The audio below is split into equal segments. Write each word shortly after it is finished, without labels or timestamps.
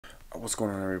What's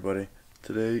going on, everybody?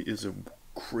 Today is a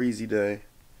crazy day.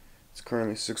 It's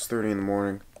currently 6:30 in the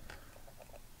morning.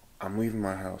 I'm leaving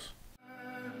my house.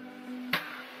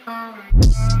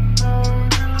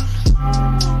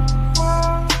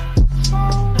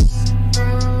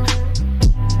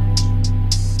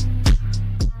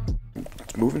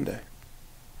 It's moving day.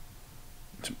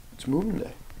 It's moving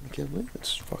day. I can't believe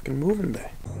it's fucking moving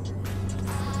day.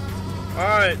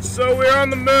 Alright, so we're on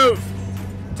the move.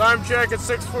 Time check at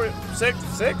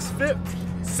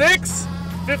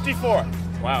 6:54.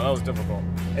 Wow, that was difficult.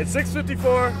 It's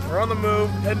 6:54. We're on the move,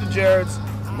 heading to Jared's.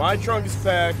 My trunk is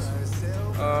packed.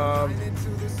 And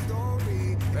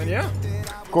yeah.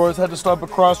 Of course, had to stop at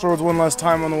Crossroads one last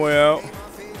time on the way out.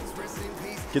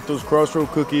 Get those Crossroad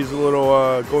cookies, a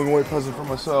little going away present for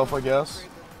myself, I guess.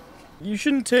 You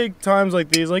shouldn't take times like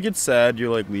these, like it's sad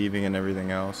you're like leaving and everything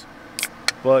else.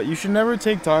 But you should never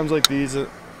take times like these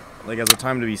like as a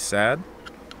time to be sad.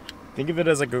 Think of it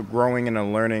as like a growing and a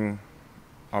learning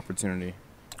opportunity.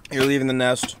 You're leaving the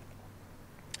nest.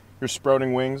 You're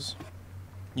sprouting wings.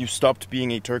 You stopped being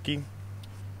a turkey.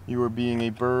 You are being a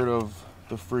bird of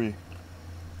the free.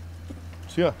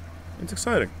 So yeah, it's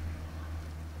exciting.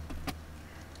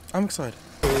 I'm excited.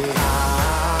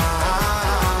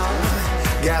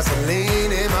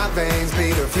 Gasoline in my veins,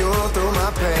 be the fuel through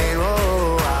my pain.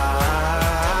 Oh,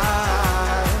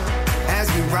 as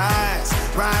we rise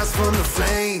from the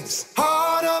flames.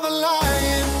 Heart of a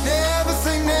lion, never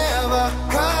say never.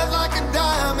 Cut like a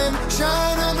diamond,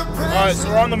 shine under pressure. All right, so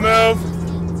we're on the move.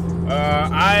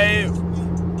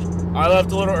 I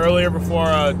left a little earlier before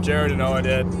Jared and Noah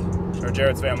did, or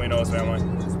Jared's family, Noah's family.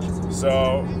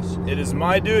 So it is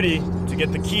my duty to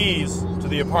get the keys to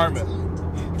the apartment.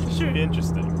 It should be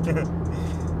interesting.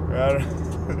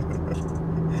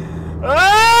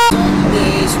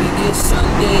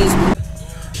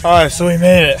 Alright, so we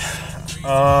made it.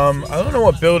 I don't know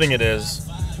what building it is,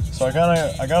 so I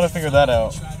gotta figure that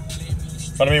out.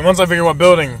 But I mean, once I figure what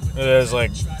building it is,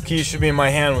 like, keys should be in my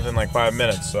hand within like 5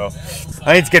 minutes, so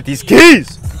I need to get these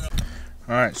keys!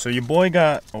 Alright, so your boy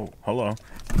got, oh, hello.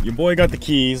 Your boy got the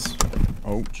keys.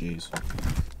 Oh, jeez.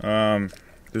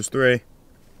 There's 3,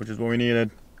 which is what we needed.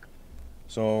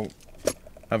 So,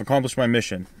 I've accomplished my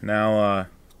mission. Now, I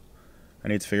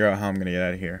need to figure out how I'm gonna get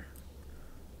out of here.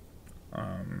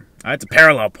 I had to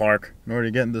parallel park in order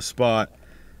to get in this spot,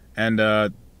 and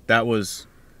that was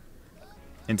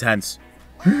intense.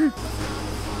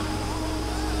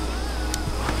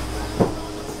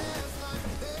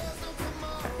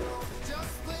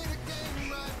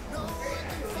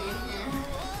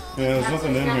 Yeah, there's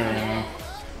nothing in here now.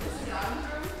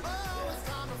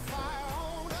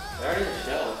 There already a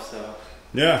shelf, so.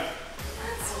 Yeah.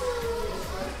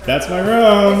 That's my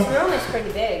room. This room is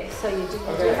pretty big, so you do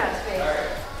have space. Right.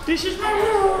 This is my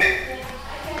room.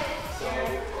 So,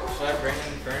 should I bring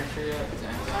in furniture yet?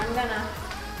 I'm gonna.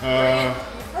 Uh.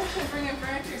 I should bring in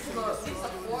furniture to go see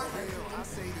some floor.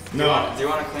 No. Do you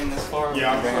want to clean this floor?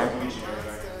 Yeah, I'll bring it.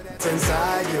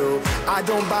 Inside you, I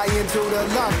don't buy into the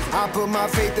luck. I put my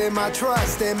faith and my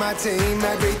trust in my team.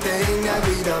 Everything that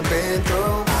we done been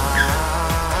through.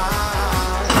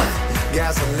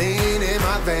 Gasoline in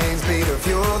my veins, be the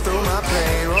fuel through my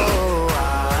pain. Oh,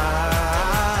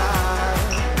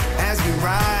 as we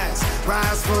rise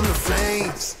from the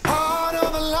flames. Heart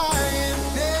of a lion,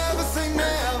 never say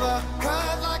never.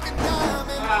 Cut like a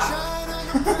diamond, shine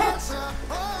under pressure.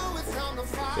 Oh, it's on the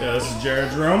fire. Yeah, this is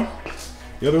Jared's room.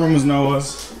 The other room is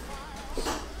Noah's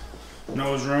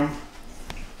room.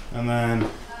 And then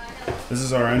this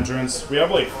is our entrance. We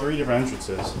have like 3 different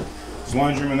entrances. There's a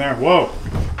laundry room in there. Whoa!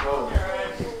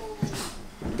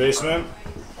 Basement.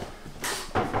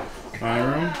 My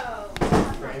room.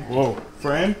 Whoa.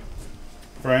 Frame.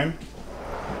 Very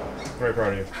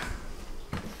proud of you.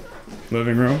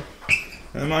 Living room.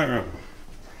 And my room.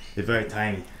 It's very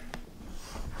tiny.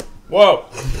 Whoa!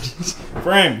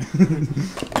 Frame.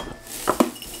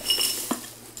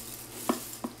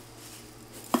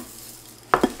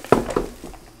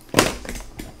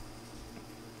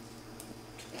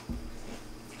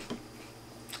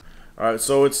 Alright,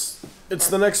 so it's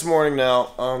the next morning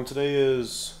now. Today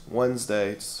is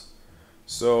Wednesday.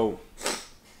 So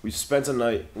we spent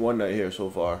one night here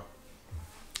so far.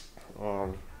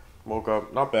 Woke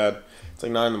up, not bad. It's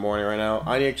like 9 in the morning right now.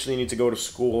 I actually need to go to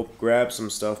school, grab some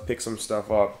stuff, pick some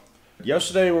stuff up.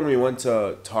 Yesterday when we went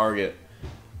to Target,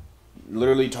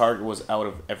 literally Target was out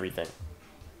of everything.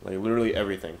 Like literally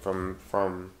everything from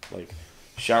like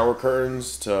shower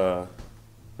curtains to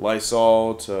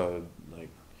Lysol to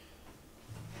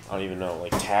I don't even know,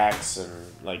 like tacks and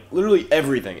like literally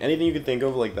everything. Anything you could think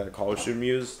of like that a college student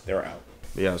use, they were out.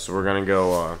 Yeah, so we're gonna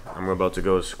go, I'm about to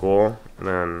go to school, and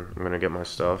then I'm gonna get my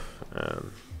stuff,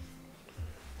 and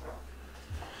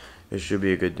it should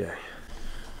be a good day.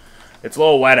 It's a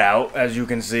little wet out, as you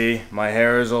can see. My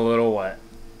hair is a little wet.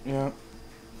 Yeah.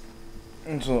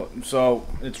 And so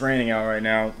it's raining out right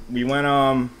now. We went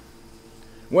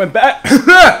back.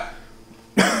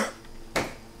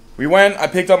 I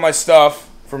picked up my stuff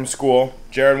from school.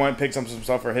 Jared went and picked up some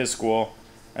stuff for his school.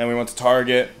 And we went to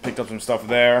Target, picked up some stuff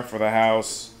there for the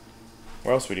house.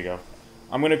 Where else would you go?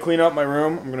 I'm going to clean up my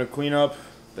room. I'm going to clean up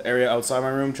the area outside my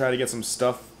room, try to get some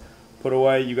stuff put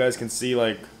away. You guys can see,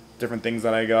 like, different things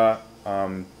that I got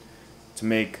to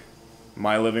make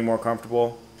my living more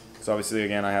comfortable. Because obviously,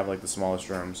 again, I have, like, the smallest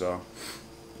room, so...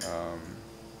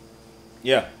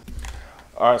 yeah.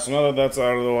 Alright, so now that that's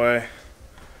out of the way,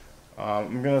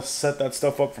 I'm going to set that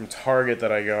stuff up from Target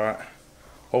that I got.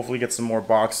 Hopefully get some more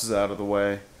boxes out of the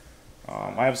way.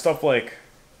 I have stuff like,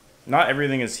 not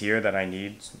everything is here that I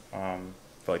need for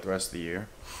like the rest of the year.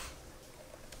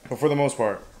 But for the most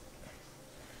part,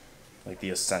 like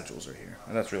the essentials are here.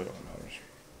 And that's really what matters.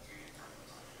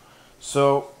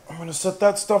 So, I'm going to set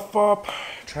that stuff up.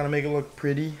 Trying to make it look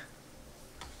pretty.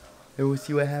 And we'll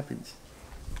see what happens.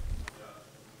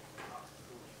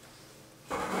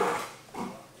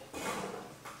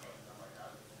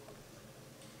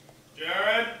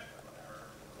 Jared?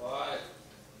 What?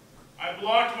 I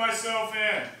blocked myself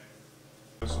in.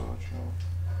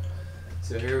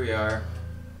 So here we are.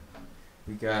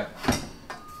 We got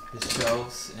the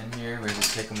shelves in here. We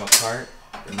just take them apart,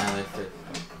 but now they fit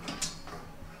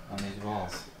on these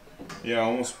walls. Yeah,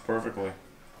 almost perfectly.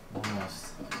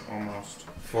 Almost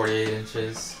 48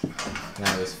 inches. And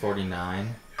then it was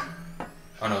 49.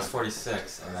 Oh no, it was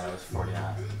 46, and then it was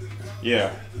 49.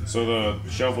 Yeah, so the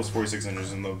shelf was 46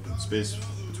 inches and the space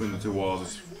between the two walls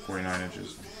is 49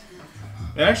 inches.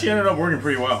 It actually ended up working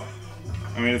pretty well.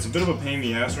 I mean, it's a bit of a pain in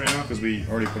the ass right now because we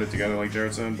already put it together like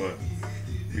Jared said, but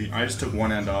I just took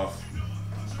one end off.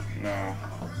 No.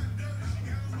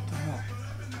 What the hell?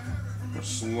 We're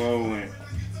slowly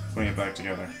putting it back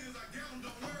together.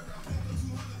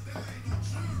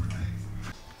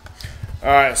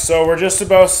 Alright, so we're just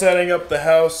about setting up the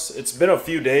house. It's been a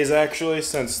few days actually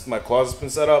since my closet's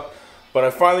been set up, but I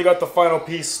finally got the final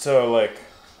piece to, like,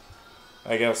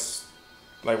 I guess,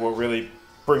 like what really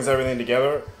brings everything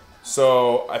together.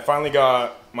 So I finally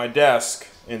got my desk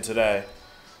in today,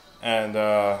 and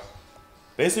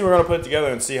basically we're gonna put it together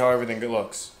and see how everything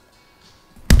looks.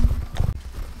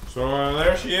 So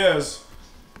there she is.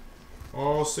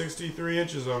 All 63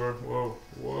 inches of her. Whoa,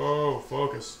 whoa,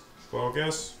 focus,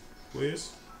 focus.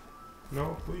 Please?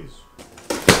 No, please.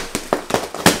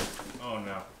 Oh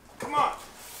no. Come on!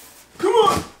 Come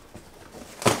on!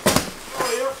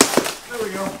 Oh, yep. There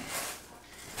we go.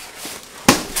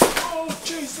 Oh,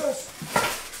 Jesus!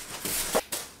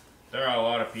 There are a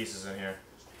lot of pieces in here.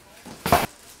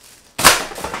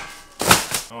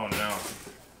 Oh no.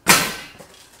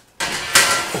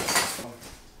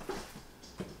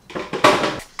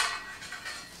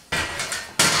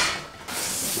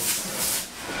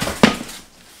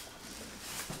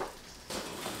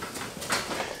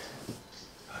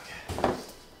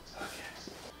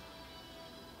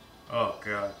 Oh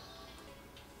god.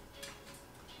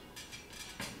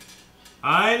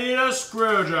 I need a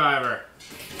screwdriver.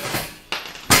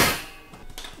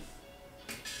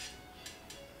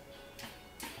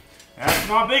 That's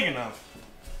not big enough.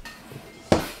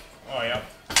 Oh, yep.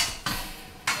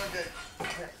 Okay.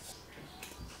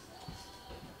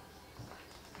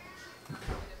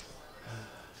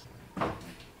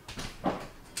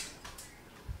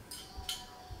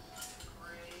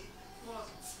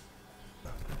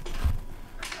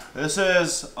 This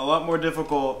is a lot more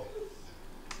difficult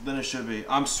than it should be.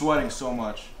 I'm sweating so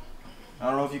much. I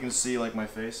don't know if you can see like my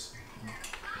face,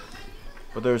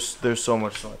 but there's so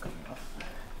much sweat coming off.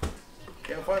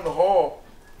 Can't find the hole.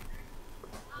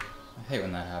 I hate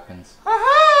when that happens.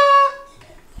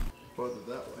 Both it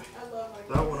that way.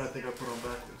 That one I think I put on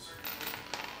backwards.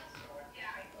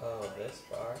 Oh, this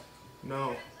bar?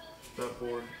 No, that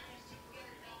board.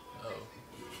 Oh.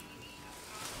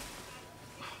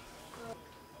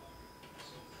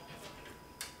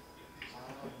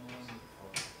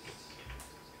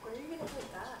 Where are you gonna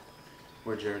put that?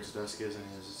 Where Jared's desk is, and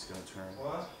his is gonna turn.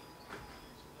 What?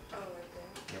 Oh, right there.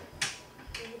 Yeah.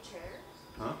 Do you have a chair?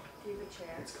 Huh? Do you have a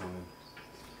chair? It's coming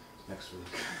next week.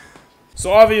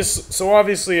 So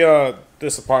obviously,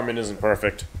 this apartment isn't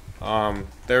perfect.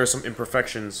 There are some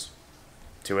imperfections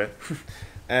to it,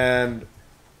 and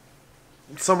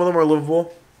some of them are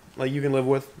livable, like you can live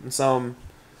with, and some,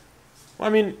 well,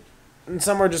 I mean, and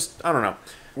some are just, I don't know.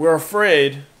 We're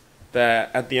afraid that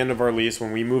at the end of our lease,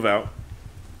 when we move out,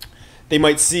 they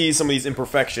might see some of these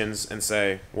imperfections and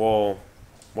say, well,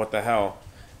 what the hell?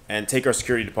 And take our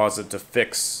security deposit to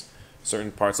fix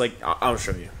certain parts. Like, I'll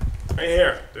show you. Right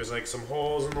here, there's like some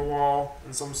holes in the wall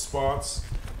in some spots.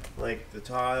 Like the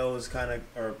tile is kind of,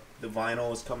 or the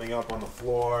vinyl is coming up on the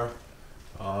floor.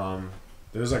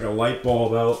 There's like a light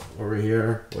bulb out over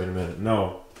here. Wait a minute,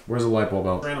 no. Where's the light bulb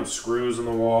out? Random screws in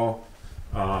the wall.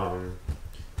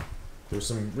 There's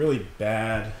some really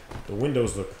bad, the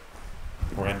windows look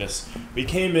horrendous. We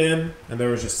came in and there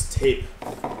was just tape.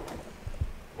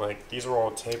 Like, these are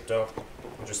all taped up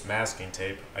with just masking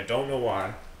tape. I don't know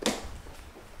why.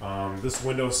 This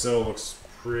windowsill looks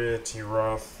pretty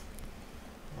rough.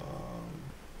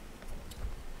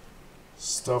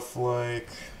 Stuff like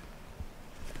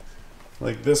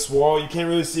this wall, you can't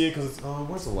really see it because it's,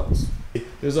 where's the lights?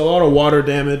 There's a lot of water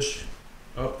damage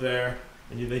up there,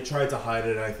 and they tried to hide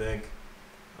it, I think.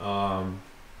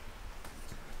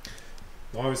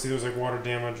 Obviously there's like water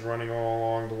damage running all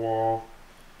along the wall.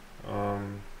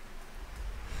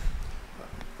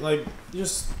 Like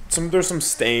just there's some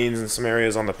stains in some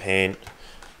areas on the paint.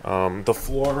 The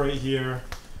floor right here,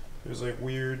 there's like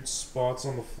weird spots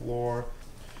on the floor.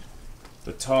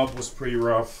 The tub was pretty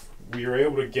rough. We were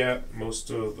able to get most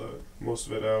of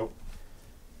it out.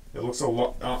 It looks a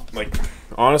lot like,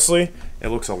 honestly, it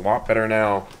looks a lot better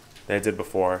now than it did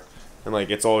before. And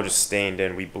like it's all just stained,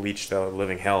 and we bleached the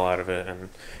living hell out of it, and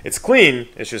it's clean,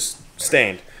 it's just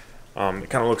stained. It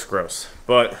kind of looks gross,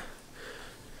 but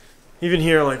even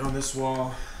here, like on this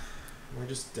wall, we're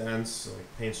just dents,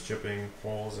 like paint's chipping,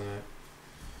 holes in it.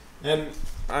 And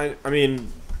I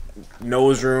mean,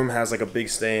 Noah's room has like a big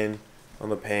stain on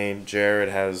the paint. Jared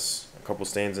has a couple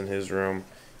stains in his room.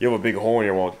 You have a big hole in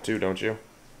your wall too, don't you?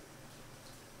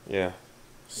 Yeah.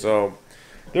 So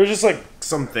there's just like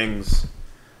some things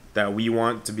that we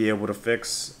want to be able to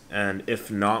fix, and if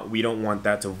not, we don't want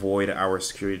that to void our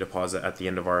security deposit at the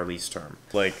end of our lease term.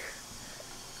 Like,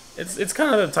 it's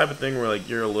kind of the type of thing where like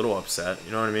you're a little upset,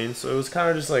 you know what I mean? So it was kind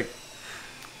of just like,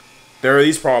 there are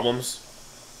these problems,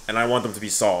 and I want them to be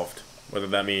solved. Whether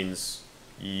that means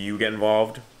you get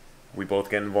involved, we both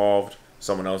get involved,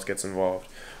 someone else gets involved.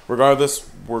 Regardless,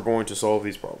 we're going to solve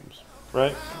these problems,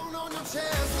 right?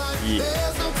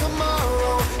 Yeah.